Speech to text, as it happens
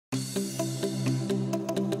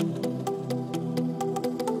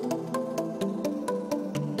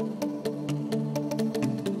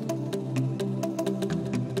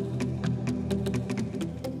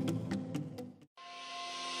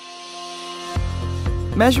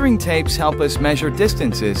Measuring tapes help us measure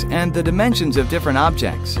distances and the dimensions of different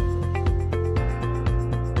objects.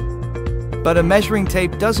 But a measuring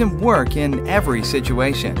tape doesn't work in every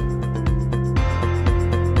situation.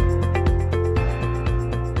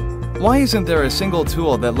 Why isn't there a single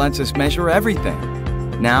tool that lets us measure everything?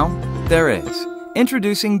 Now, there is.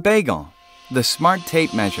 Introducing Bagel, the smart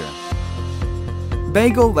tape measure.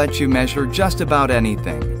 Bagel lets you measure just about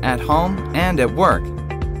anything, at home and at work.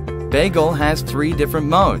 Bagel has 3 different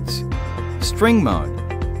modes: string mode,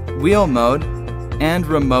 wheel mode, and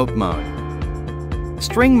remote mode.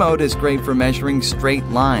 String mode is great for measuring straight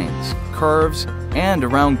lines, curves, and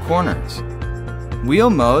around corners. Wheel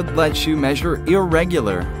mode lets you measure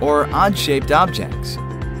irregular or odd-shaped objects.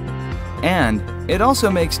 And it also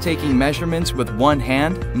makes taking measurements with one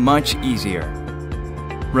hand much easier.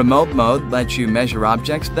 Remote mode lets you measure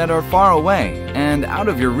objects that are far away and out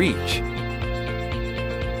of your reach.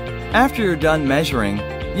 After you're done measuring,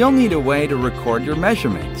 you'll need a way to record your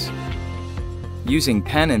measurements. Using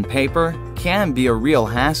pen and paper can be a real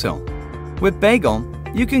hassle. With Bagel,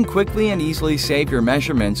 you can quickly and easily save your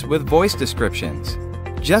measurements with voice descriptions.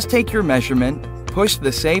 Just take your measurement, push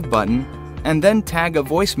the Save button, and then tag a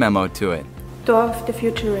voice memo to it. Door of the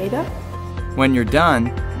Future radar. When you're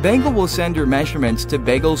done, Bagel will send your measurements to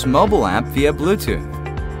Bagel's mobile app via Bluetooth.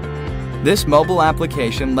 This mobile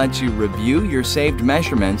application lets you review your saved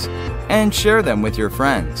measurements and share them with your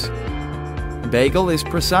friends. Bagel is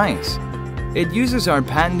precise. It uses our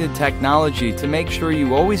patented technology to make sure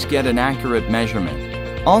you always get an accurate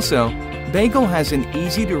measurement. Also, Bagel has an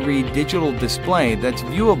easy-to-read digital display that's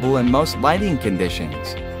viewable in most lighting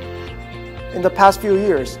conditions. In the past few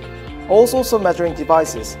years, all sorts of measuring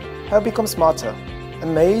devices have become smarter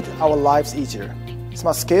and made our lives easier.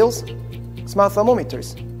 Smart scales, smart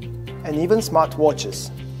thermometers, and even smart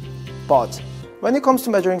watches. But when it comes to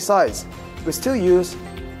measuring size, we still use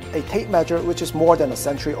a tape measure which is more than a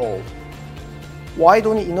century old. Why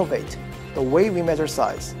don't we innovate the way we measure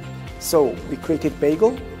size? So we created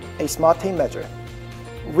Bagel, a smart tape measure.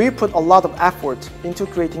 We put a lot of effort into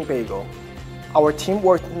creating Bagel. Our team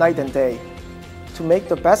worked night and day to make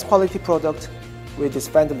the best quality product with this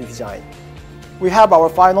friendly design. We have our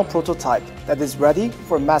final prototype that is ready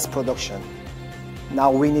for mass production.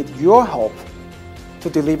 Now we need your help to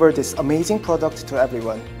deliver this amazing product to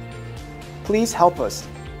everyone. Please help us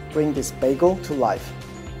bring this Bagel to life.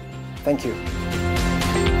 Thank you.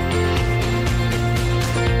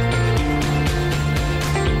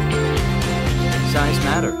 Size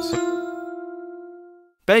matters.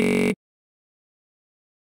 Bagel.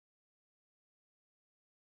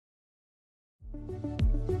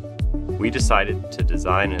 We decided to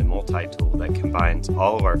design a multi-tool that combines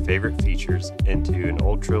all of our favorite features into an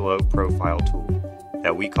ultra-low profile tool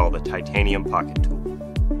that we call the Titanium Pocket Tool.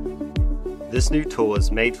 This new tool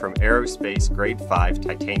is made from aerospace grade 5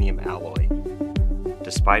 titanium alloy.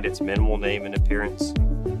 Despite its minimal name and appearance,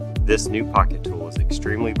 this new pocket tool is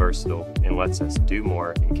extremely versatile and lets us do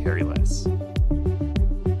more and carry less.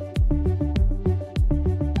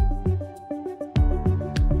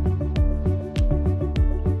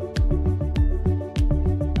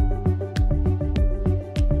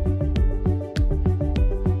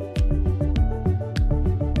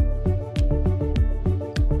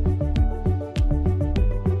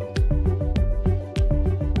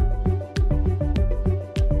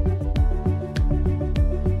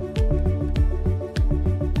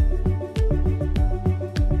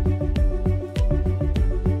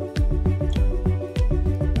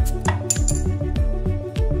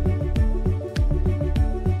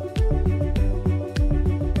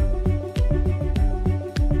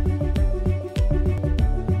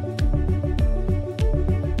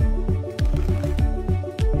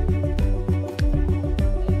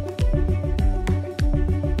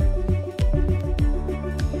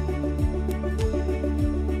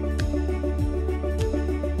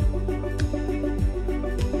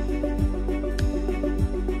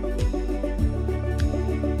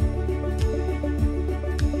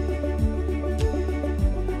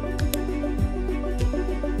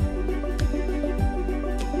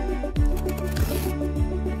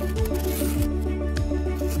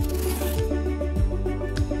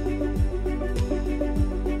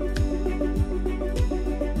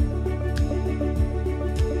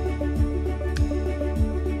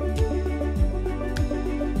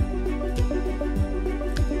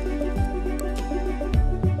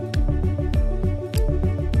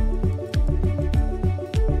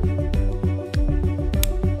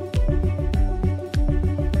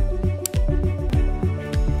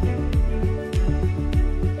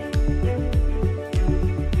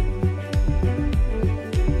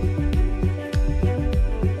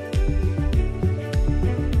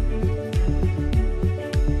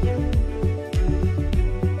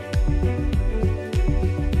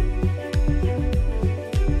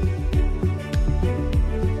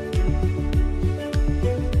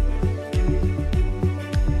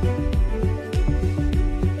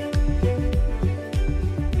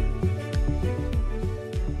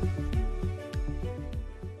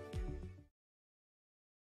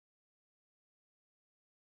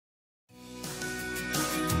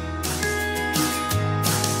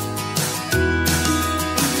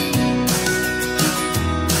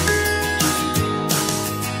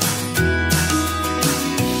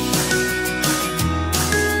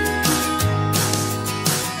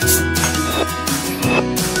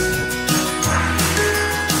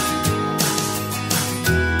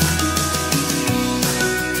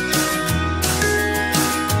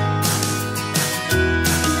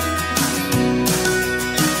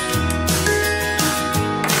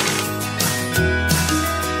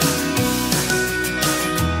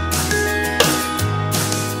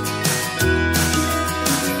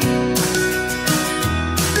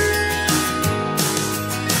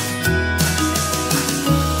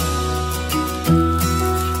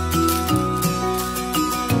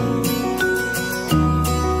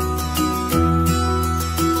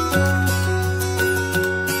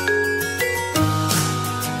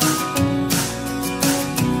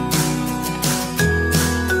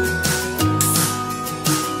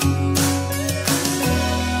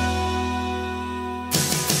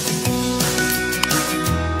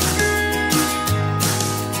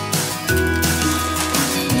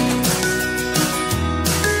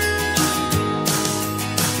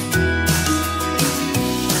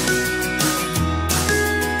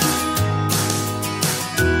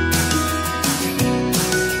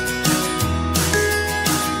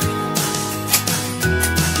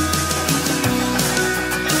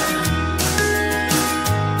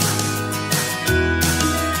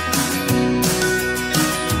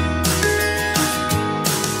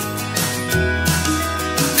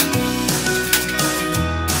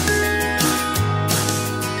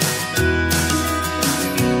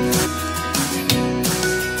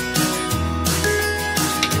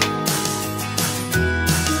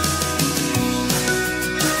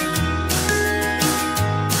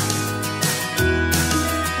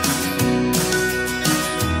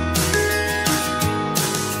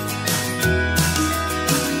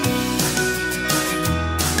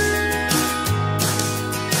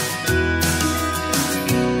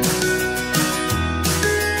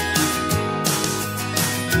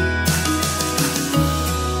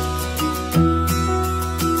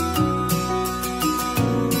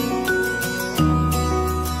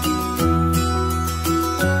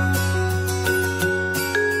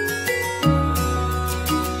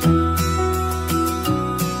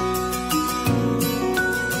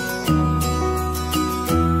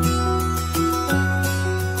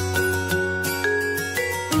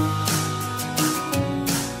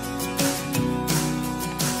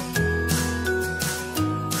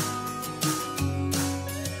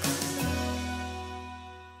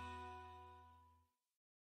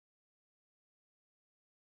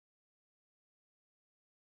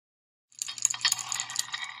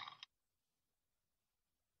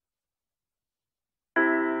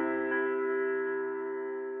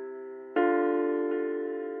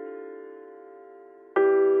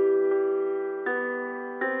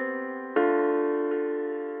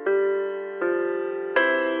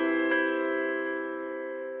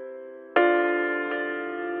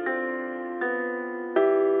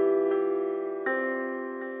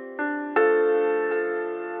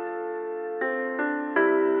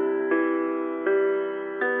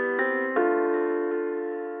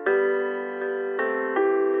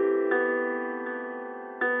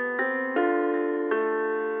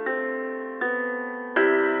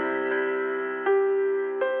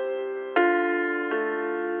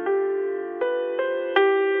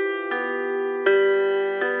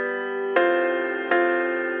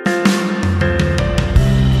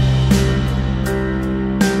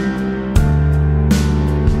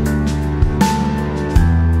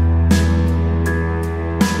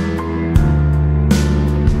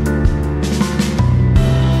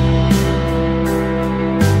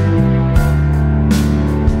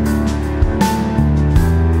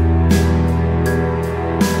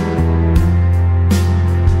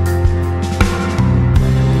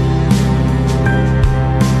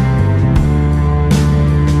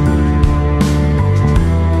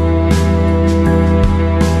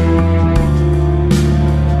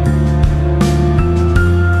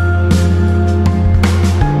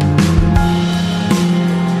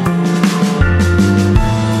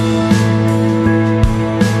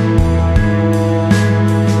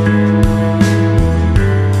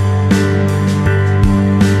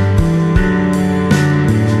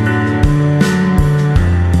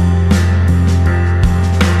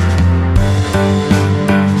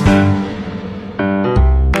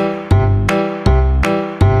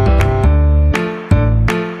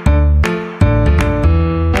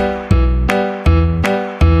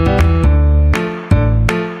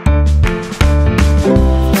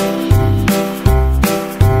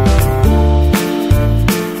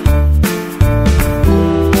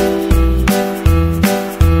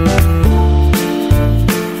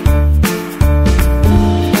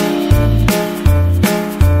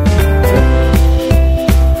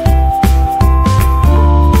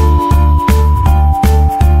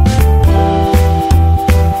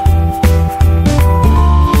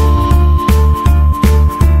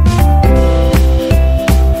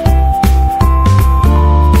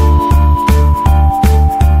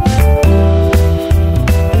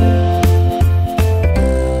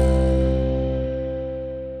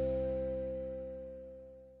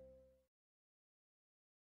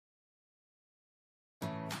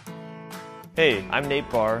 Hey, I'm Nate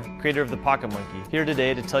Barr, creator of the Pocket Monkey, here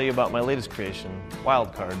today to tell you about my latest creation,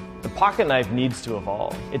 Wildcard. The pocket knife needs to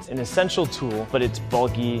evolve. It's an essential tool, but it's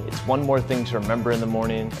bulky, it's one more thing to remember in the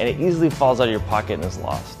morning, and it easily falls out of your pocket and is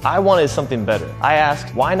lost. I wanted something better. I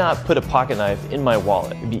asked, why not put a pocket knife in my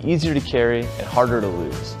wallet? It'd be easier to carry and harder to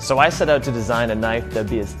lose. So I set out to design a knife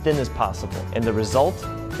that'd be as thin as possible, and the result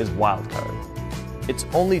is Wildcard. It's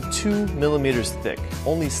only 2 millimeters thick,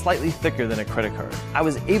 only slightly thicker than a credit card. I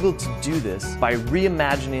was able to do this by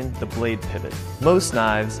reimagining the blade pivot. Most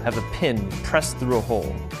knives have a pin pressed through a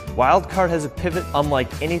hole. Wildcard has a pivot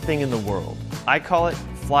unlike anything in the world. I call it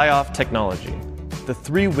fly-off technology. The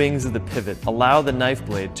 3 wings of the pivot allow the knife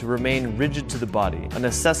blade to remain rigid to the body, a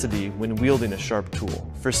necessity when wielding a sharp tool.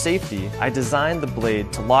 For safety, I designed the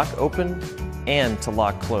blade to lock open and to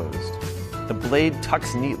lock closed. The blade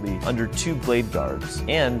tucks neatly under 2 blade guards,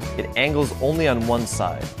 and it angles only on one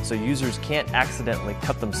side, so users can't accidentally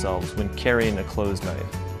cut themselves when carrying a closed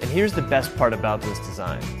knife. And here's the best part about this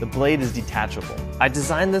design. The blade is detachable. I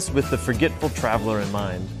designed this with the forgetful traveler in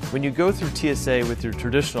mind. When you go through TSA with your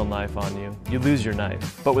traditional knife on you, you lose your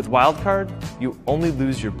knife. But with Wildcard, you only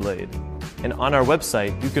lose your blade. And on our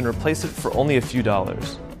website, you can replace it for only a few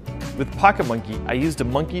dollars. With Pocket Monkey, I used a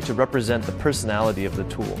monkey to represent the personality of the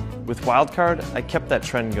tool. With Wildcard, I kept that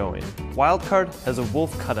trend going. Wildcard has a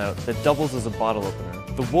wolf cutout that doubles as a bottle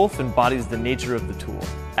opener. The wolf embodies the nature of the tool,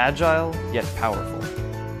 agile yet powerful.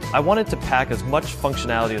 I wanted to pack as much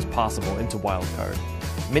functionality as possible into Wildcard.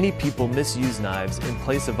 Many people misuse knives in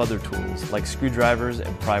place of other tools like screwdrivers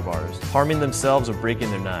and pry bars, harming themselves or breaking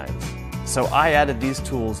their knives. So I added these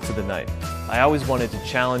tools to the knife. I always wanted to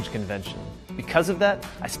challenge convention. Because of that,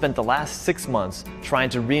 I spent the last 6 months trying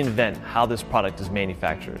to reinvent how this product is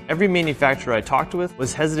manufactured. Every manufacturer I talked with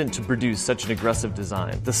was hesitant to produce such an aggressive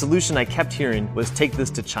design. The solution I kept hearing was take this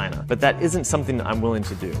to China, but that isn't something I'm willing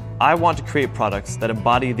to do. I want to create products that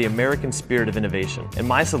embody the American spirit of innovation, and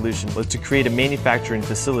my solution was to create a manufacturing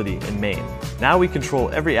facility in Maine. Now we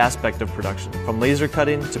control every aspect of production, from laser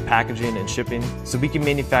cutting to packaging and shipping, so we can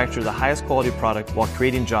manufacture the highest quality product while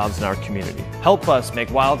creating jobs in our community. Help us make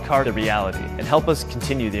Wildcard a reality, and help us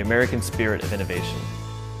continue the American spirit of innovation.